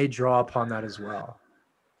 how can they draw upon that as well?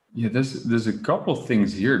 Yeah, there's a couple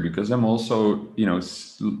things here, because I'm also,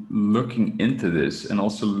 looking into this and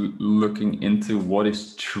also looking into what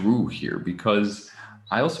is true here, because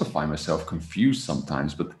I also find myself confused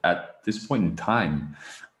sometimes. But at this point in time,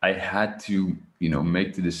 I had to,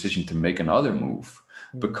 make the decision to make another move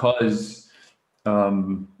because,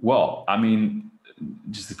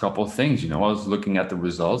 just a couple of things, I was looking at the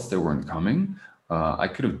results, they weren't coming. I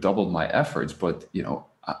could have doubled my efforts, but,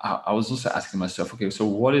 I was also asking myself, okay, so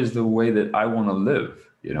what is the way that I want to live,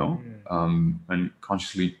 and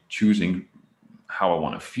consciously choosing how I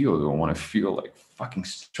want to feel. Do I want to feel like fucking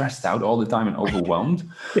stressed out all the time and overwhelmed?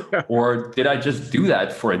 Or did I just do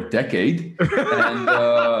that for a decade? And,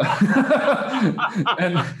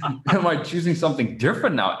 and am I choosing something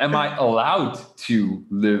different now? Am I allowed to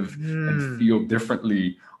live and feel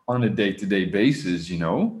differently on a day-to-day basis,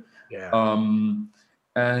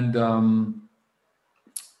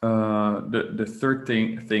 The third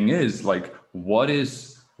thing is like, what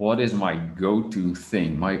is my go-to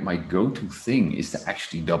thing? My go-to thing is to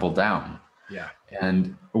actually double down. Yeah.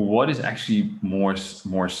 And what is actually more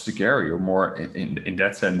scary, or more in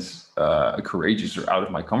that sense courageous, or out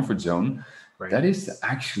of my comfort zone? Right. That is to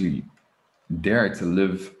actually dare to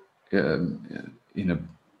live in a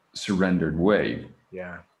surrendered way.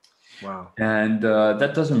 Yeah. Wow. And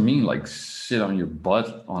that doesn't mean like sit on your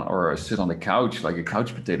butt or sit on the couch like a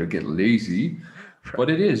couch potato, get lazy, but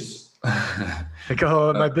it is. Like,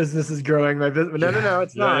 oh, my business is growing. No,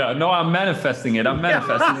 it's not. Yeah, no, I'm manifesting it. I'm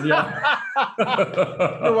manifesting it. Yeah.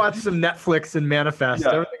 You watch some Netflix and manifest.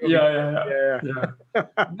 Yeah.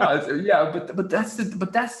 But that's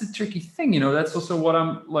the tricky thing, That's also what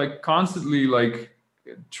I'm like constantly like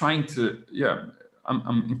trying to. Yeah.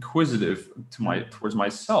 I'm inquisitive towards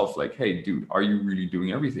myself. Like, hey, dude, are you really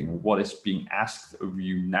doing everything? What is being asked of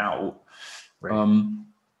you now? Right.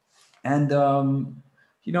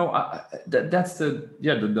 That's the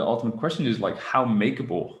ultimate question is like, how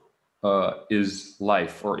makeable is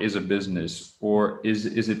life, or is a business, or is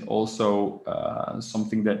it also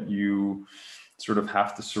something that you sort of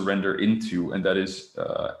have to surrender into, and that is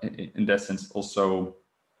in that sense also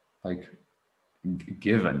like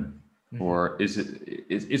given. or is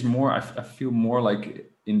it's more, I feel more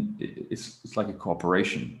like it's like a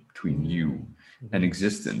cooperation between you and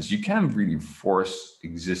existence. You can't really force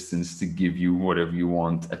existence to give you whatever you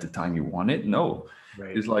want at the time you want it. No,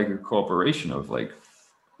 Right. it's like a cooperation of like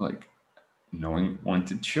knowing when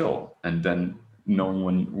to chill, and then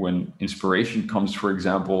knowing when inspiration comes, for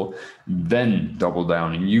example, then double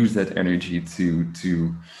down and use that energy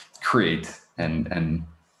to create and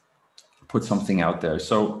put something out there.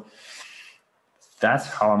 So that's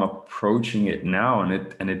how I'm approaching it now.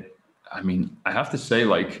 And it I mean, I have to say,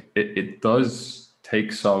 like, it does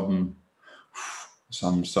take some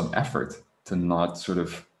effort to not sort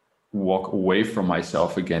of walk away from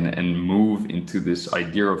myself again and move into this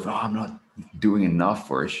idea of, oh, I'm not doing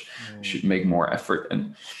enough, or should make more effort.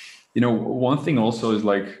 And one thing also is,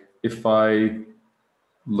 like, if I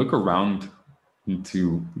look around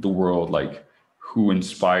into the world, like, who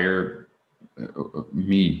inspire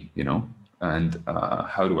me, and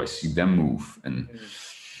how do I see them move? And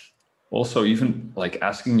also, even like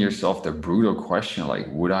asking yourself the brutal question, like,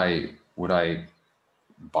 would I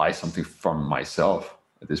buy something from myself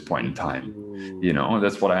at this point in time?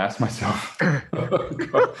 That's what I asked myself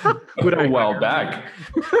Would a I while hire back.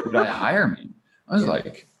 Would I hire me? I was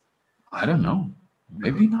like, I don't know,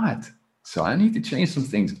 maybe not. So I need to change some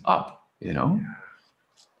things up.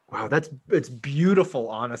 Wow, it's beautiful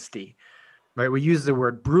honesty, right? We use the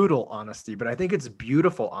word brutal honesty, but I think it's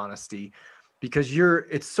beautiful honesty because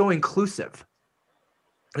it's so inclusive.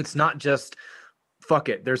 It's not just, fuck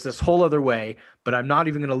it, there's this whole other way, but I'm not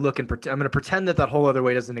even going to look and pretend. I'm going to pretend that whole other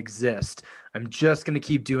way doesn't exist. I'm just going to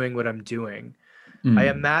keep doing what I'm doing. I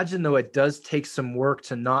imagine, though, it does take some work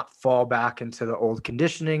to not fall back into the old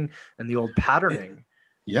conditioning and the old patterning.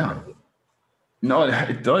 Yeah. No,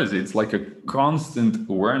 it does. It's like a constant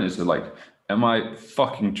awareness of, like, am I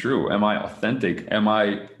fucking true? Am I authentic? Am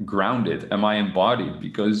I grounded? Am I embodied?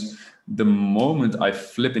 Because the moment I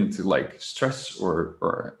flip into, like, stress or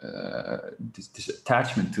this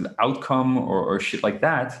attachment to the outcome or shit like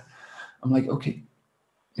that, I'm like, okay,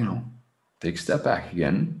 take a step back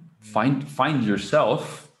again, find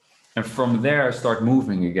yourself, and from there start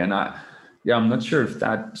moving again. I'm not sure if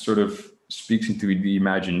that sort of speaks into the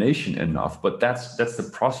imagination enough, but that's the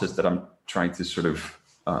process that I'm trying to sort of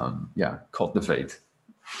cultivate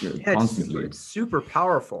constantly. It's super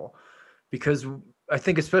powerful, because I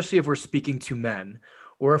think, especially if we're speaking to men,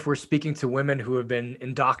 or if we're speaking to women who have been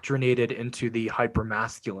indoctrinated into the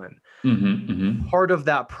hypermasculine, part of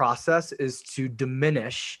that process is to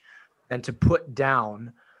diminish and to put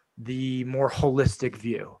down the more holistic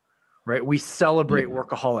view. Right. We celebrate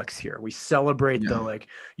workaholics here. We celebrate the, like,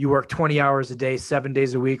 you work 20 hours a day, 7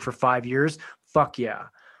 days a week for 5 years. Fuck yeah.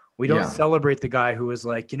 We don't celebrate the guy who was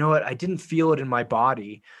like, you know what? I didn't feel it in my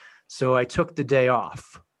body, so I took the day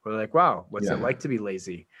off. We're like, wow, what's it like to be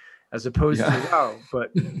lazy? As opposed to, wow,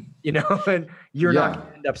 but and you're not going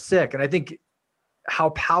to end up sick. And I think how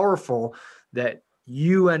powerful that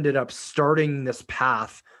you ended up starting this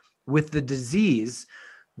path with the disease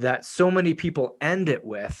that so many people end it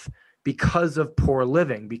with, because of poor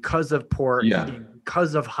living, because of poor eating,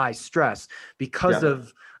 because of high stress, because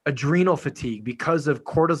of adrenal fatigue, because of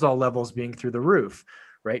cortisol levels being through the roof,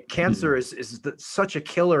 right? Cancer is such a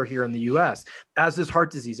killer here in the US, as is heart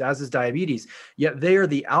disease, as is diabetes. Yet they are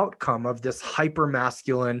the outcome of this hyper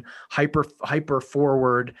masculine, hyper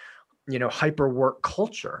forward, hyper work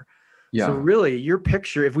culture. So really, your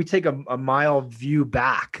picture, if we take a mile view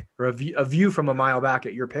back, or a view from a mile back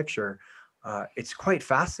at your picture, it's quite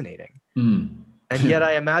fascinating. And yet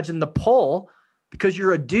I imagine the pull, because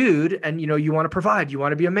you're a dude and you want to provide, you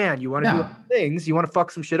want to be a man, you want to do things, you want to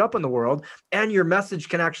fuck some shit up in the world, and your message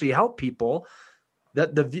can actually help people,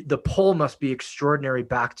 that the pull must be extraordinary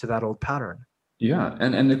back to that old pattern.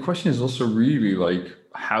 And the question is also really, like,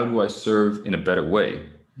 how do I serve in a better way?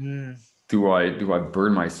 Do I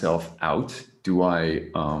burn myself out? Am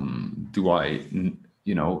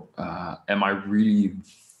I really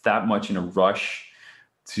that much in a rush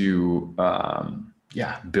to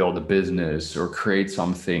build a business or create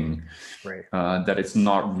something that it's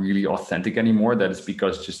not really authentic anymore, that it's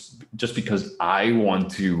because just because I want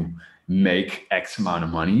to make X amount of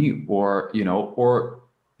money, or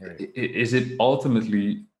is it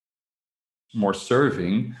ultimately more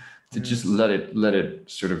serving to just let it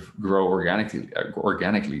sort of grow organically,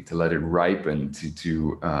 to let it ripen,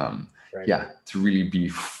 to really be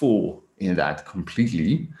full in that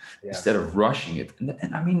completely, instead of rushing it.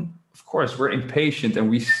 And I mean, of course, we're impatient, and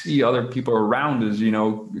we see other people around us,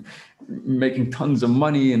 making tons of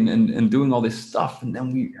money and doing all this stuff, and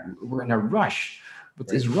then we're in a rush. But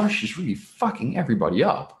this rush is really fucking everybody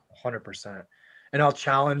up. 100%. and I'll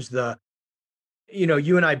challenge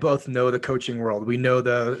you and I both know the coaching world. We know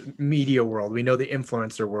the media world. We know the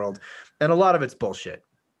influencer world. And a lot of it's bullshit.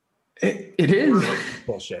 It is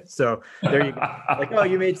bullshit. So there you go. Like, oh,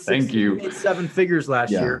 you made you made 7 figures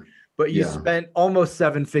last year, but you spent almost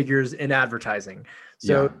 7 figures in advertising.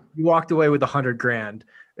 So you walked away with $100,000,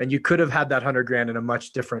 and you could have had that $100,000 in a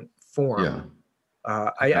much different form.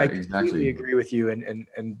 I completely agree with you.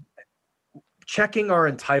 And checking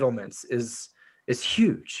our entitlements is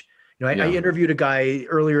huge. I interviewed a guy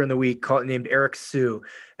earlier in the week named Eric Sue,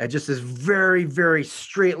 just this very, very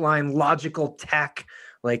straight line, logical tech,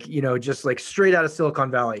 just like straight out of Silicon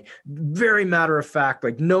Valley, very matter of fact,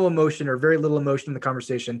 like no emotion or very little emotion in the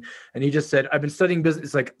conversation. And he just said, I've been studying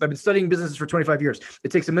business. I've been studying businesses for 25 years.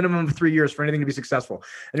 It takes a minimum of 3 years for anything to be successful.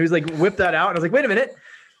 And he was like, whip that out. And I was like, wait a minute.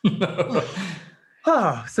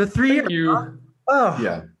 Oh, so 3 years. Huh? Oh,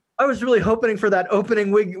 yeah. I was really hoping for that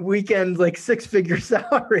opening weekend, like 6-figure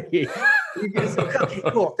salary. Okay,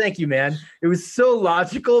 cool. Thank you, man. It was so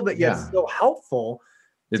logical, but yet so helpful.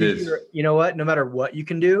 It is. You know what? No matter what you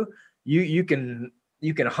can do, you can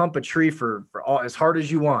hump a tree for all as hard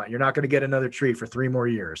as you want. You're not going to get another tree for 3 more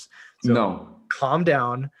years. So calm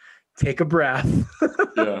down, take a breath,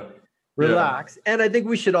 relax. And I think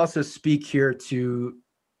we should also speak here to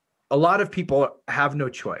a lot of people have no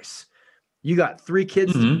choice. You got 3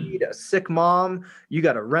 kids to feed, a sick mom. You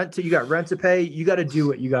got rent to pay. You got to do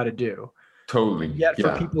what you got to do. Totally. Yet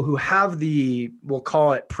for people who have we'll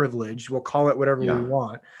call it privilege, we'll call it whatever we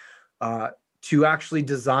want, to actually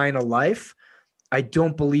design a life, I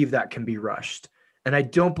don't believe that can be rushed. And I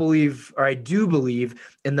do believe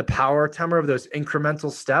in the power, Themer, of those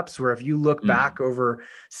incremental steps where if you look back over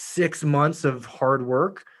 6 months of hard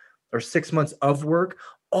work or 6 months of work,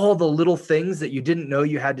 all the little things that you didn't know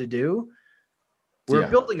you had to do, where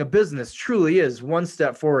building a business truly is 1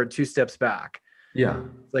 step forward, 2 steps back. Yeah.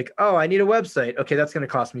 Like, oh, I need a website. Okay, that's going to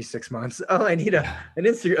cost me 6 months. Oh, I need an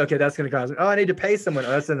Instagram. Okay, that's going to cost me. Oh, I need to pay someone.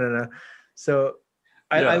 Oh, that's no. So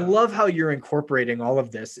I love how you're incorporating all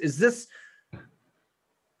of this. Is this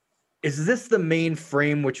the main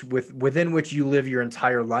frame within which you live your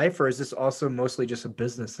entire life, or is this also mostly just a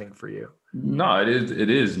business thing for you? No, it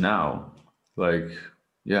is now. Like,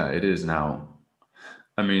 it is now.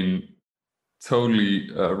 I mean, totally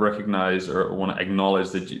recognize or want to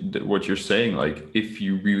acknowledge that what you're saying. Like, if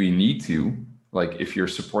you really need to, like if you're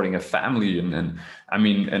supporting a family and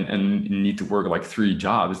need to work like 3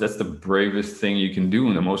 jobs, that's the bravest thing you can do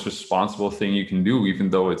and the most responsible thing you can do,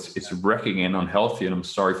 even though it's wrecking and unhealthy. And I'm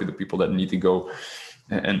sorry for the people that need to go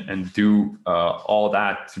and do all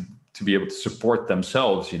that to be able to support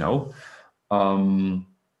themselves,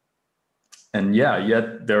 and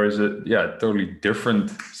yet there is a totally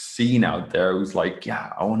different scene out there who's like,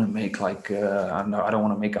 I want to make like I don't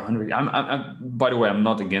want to make 100. I'm by the way, I'm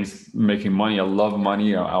not against making money. I love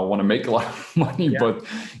money. I want to make a lot of money, but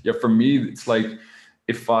for me, it's like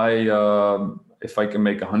if I can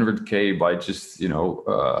make 100K by just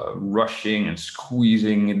rushing and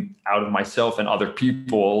squeezing it out of myself and other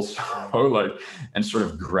people also, like, and sort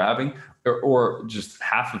of grabbing or just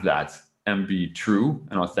half of that and be true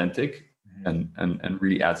and authentic and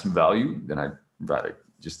really add some value, then I'd rather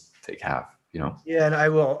just take half, Yeah, and I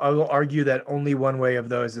will argue that only one way of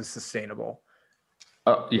those is sustainable.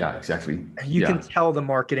 Yeah, exactly. You can tell the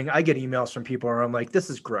marketing. I get emails from people where I'm like,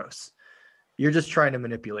 this is gross. You're just trying to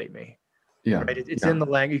manipulate me. Yeah. Right? It's in the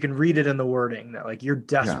language. You can read it in the wording that like you're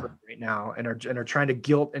desperate right now and are trying to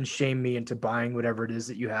guilt and shame me into buying whatever it is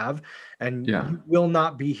that you have. And you will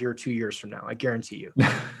not be here 2 years from now. I guarantee you.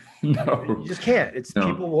 No, you just can't. It's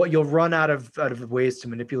people. You'll run out of ways to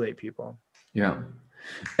manipulate people. Yeah,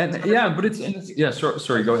 and but it's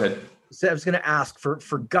Sorry, go ahead. So I was going to ask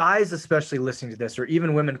for guys, especially listening to this, or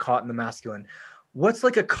even women caught in the masculine. What's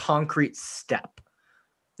like a concrete step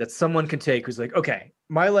that someone can take who's like, okay,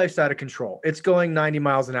 my life's out of control. It's going 90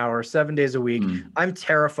 miles an hour, 7 days a week. I'm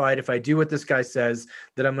terrified if I do what this guy says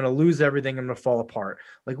that I'm going to lose everything. I'm going to fall apart.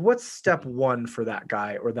 Like, what's step 1 for that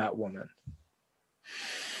guy or that woman?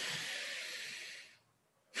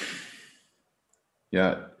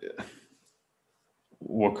 Yeah.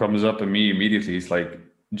 What comes up in me immediately is like,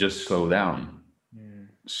 just slow down.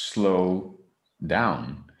 Slow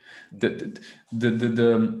down.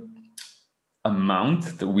 The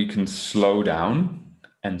amount that we can slow down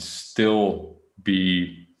and still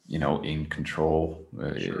be, in control,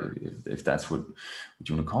 if that's what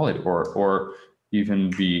you want to call it, or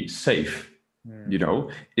even be safe,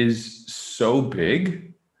 is so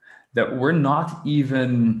big that we're not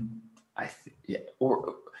even,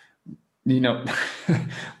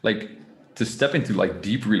 like to step into like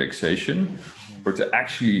deep relaxation or to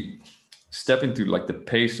actually step into like the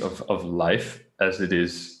pace of life as it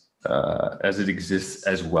is, as it exists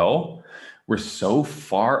as well, we're so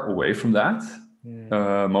far away from that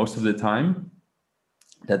most of the time,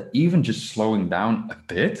 that even just slowing down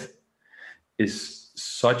a bit is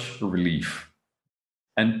such a relief.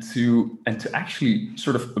 And to actually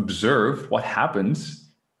sort of observe what happens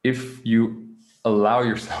if you allow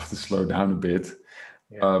yourself to slow down a bit,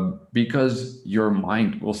 because your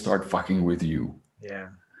mind will start fucking with you. Yeah.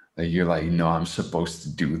 Like you're like, no, I'm supposed to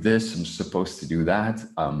do this, I'm supposed to do that,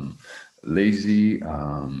 I'm lazy,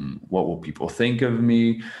 what will people think of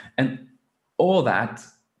me? And all that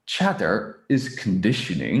chatter is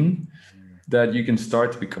conditioning that you can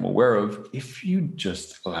start to become aware of if you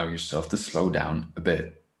just allow yourself to slow down a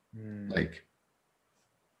bit. Like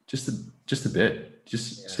just a bit.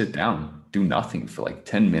 Just sit down, do nothing for like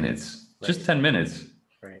 10 minutes. Just 10 minutes.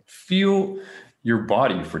 Right. Feel your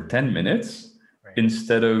body for 10 minutes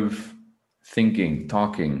instead of thinking,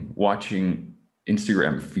 talking, watching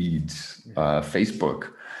Instagram feeds,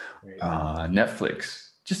 Facebook, Netflix.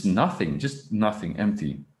 Just nothing,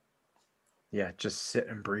 empty. Yeah, just sit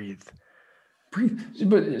and breathe.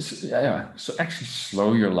 But so actually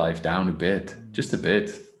slow your life down a bit, just a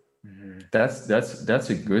bit. That's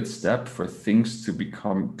a good step for things to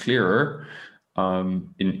become clearer,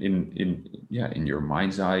 in your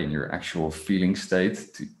mind's eye, in your actual feeling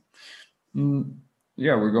state.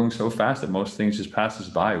 We're going so fast that most things just pass us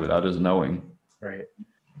by without us knowing. Right.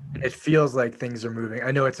 And it feels like things are moving.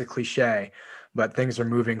 I know it's a cliche, but things are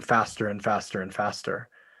moving faster and faster and faster.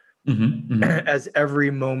 As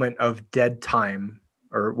every moment of dead time,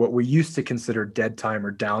 or what we used to consider dead time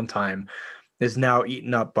or downtime, is now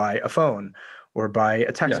eaten up by a phone or by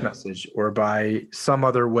a text message or by some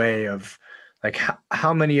other way of, like,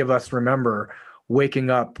 how many of us remember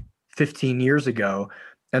waking up 15 years ago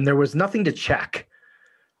and there was nothing to check,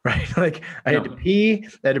 right? Like I had to pee,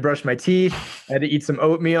 I had to brush my teeth, I had to eat some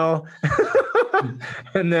oatmeal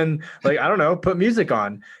and then, like, I don't know, put music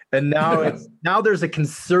on. And now there's a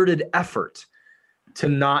concerted effort to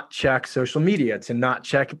not check social media, to not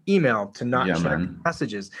check email, to not check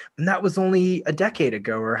messages. And that was only a decade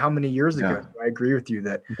ago, or how many years ago. I agree with you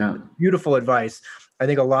that beautiful advice. I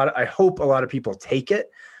think I hope a lot of people take it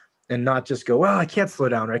and not just go, well, I can't slow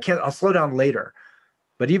down, or I'll slow down later.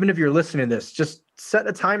 But even if you're listening to this, just set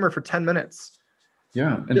a timer for 10 minutes.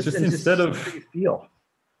 Yeah. And just instead of feel.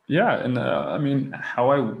 Yeah, and I mean, how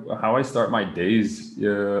I start my days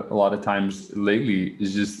a lot of times lately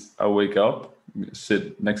is just I wake up,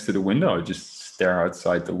 sit next to the window, just stare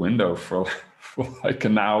outside the window for like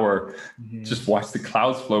an hour, just watch the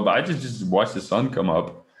clouds flow by, just watch the sun come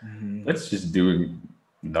up. That's just doing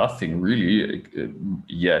nothing really,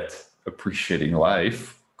 yet appreciating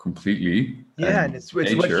life completely. Yeah, and it's what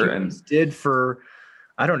humans did for,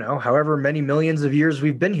 I don't know, however many millions of years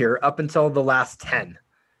we've been here, up until the last 10.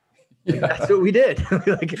 That's what we did.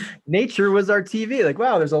 Like, nature was our TV. Like,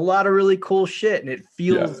 wow, there's a lot of really cool shit, and it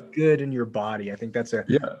feels good in your body. I think that's a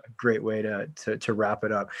great way to wrap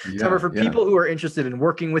it up. Themer, for people who are interested in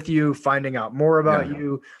working with you, finding out more about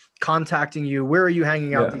you, contacting you, where are you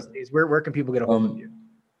hanging out these days? Where can people get a hold of you?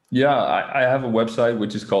 Yeah, I have a website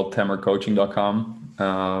which is called themercoaching.com.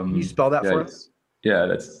 Can you spell that for us? Yeah,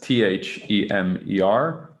 that's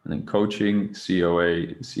THEMER, and then coaching,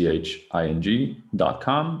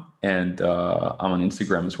 COACHING.com. And I'm on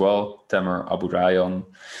Instagram as well, Themer Abourayan.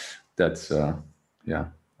 That's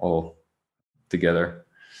all together.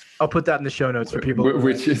 I'll put that in the show notes for people.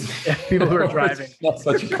 Which is people who are driving. It's not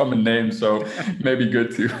such a common name, so maybe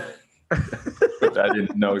good to put that in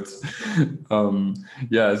the notes. So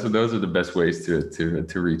those are the best ways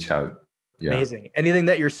to reach out. Yeah. Amazing. Anything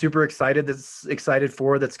that you're super excited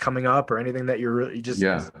for that's coming up, or anything that you're really just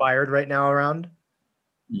inspired right now around?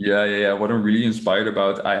 Yeah. What I'm really inspired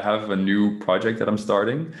about, I have a new project that I'm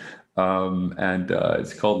starting, and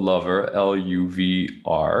it's called Lover,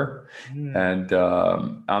 LUVR, and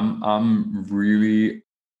I'm really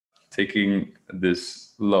taking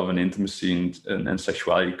this love and intimacy and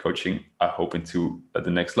sexuality coaching, I hope, into the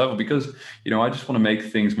next level, because I just want to make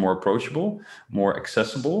things more approachable, more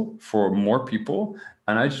accessible for more people,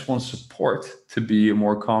 and I just want support to be a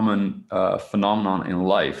more common phenomenon in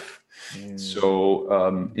life.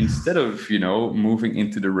 So instead of moving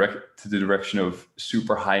into the direction of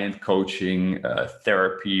super high-end coaching,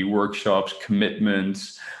 therapy, workshops,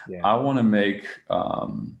 commitments, I want to make a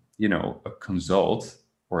consult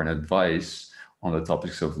or an advice on the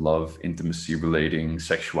topics of love, intimacy, relating,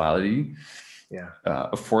 sexuality,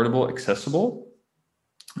 affordable, accessible.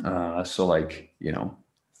 So like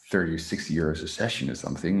 30 or 60 euros a session or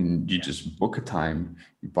something, and you just book a time,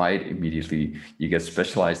 you buy it immediately, you get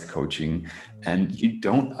specialized coaching, and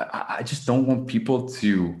I just don't want people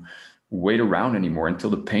to wait around anymore until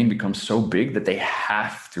the pain becomes so big that they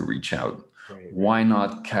have to reach out. Right. Why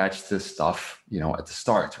not catch this stuff, at the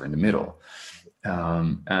start or in the middle?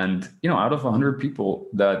 And out of 100 people,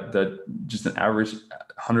 that just an average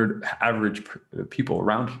 100 average people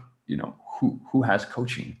around, who has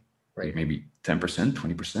coaching, right? Maybe 10%,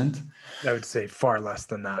 20%. I would say far less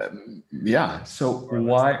than that. So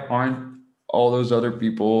why aren't all those other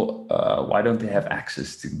people? Why don't they have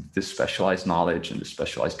access to this specialized knowledge and the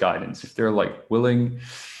specialized guidance? If they're willing,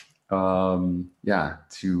 to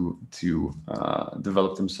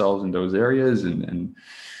develop themselves in those areas and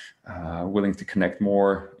willing to connect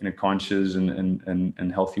more in a conscious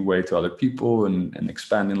and healthy way to other people and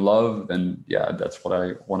expand in love, then that's what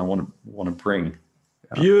I want to bring.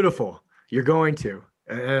 Beautiful. You're going to.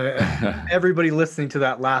 Everybody listening to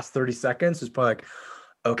that last 30 seconds is probably like,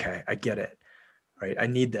 okay, I get it. Right. I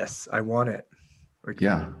need this. I want it.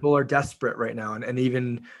 People are desperate right now. And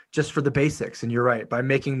even just for the basics. And you're right. By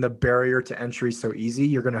making the barrier to entry so easy,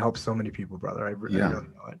 you're going to help so many people, brother. I really know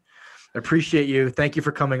it. I appreciate you. Thank you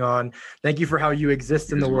for coming on. Thank you for how you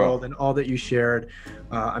exist in the world and all that you shared.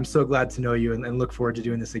 I'm so glad to know you and look forward to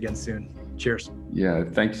doing this again soon. Cheers. Yeah.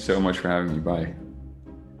 Thank you so much for having me. Bye.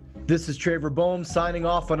 This is Traver Boehm signing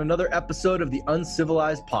off on another episode of the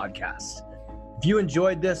Uncivilized Podcast. If you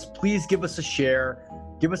enjoyed this, please give us a share,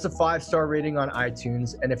 give us a 5-star rating on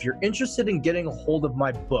iTunes. And if you're interested in getting a hold of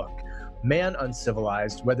my book, Man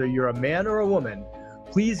Uncivilized, whether you're a man or a woman,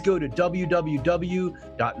 please go to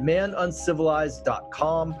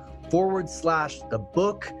www.manuncivilized.com/the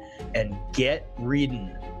book and get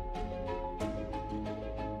reading.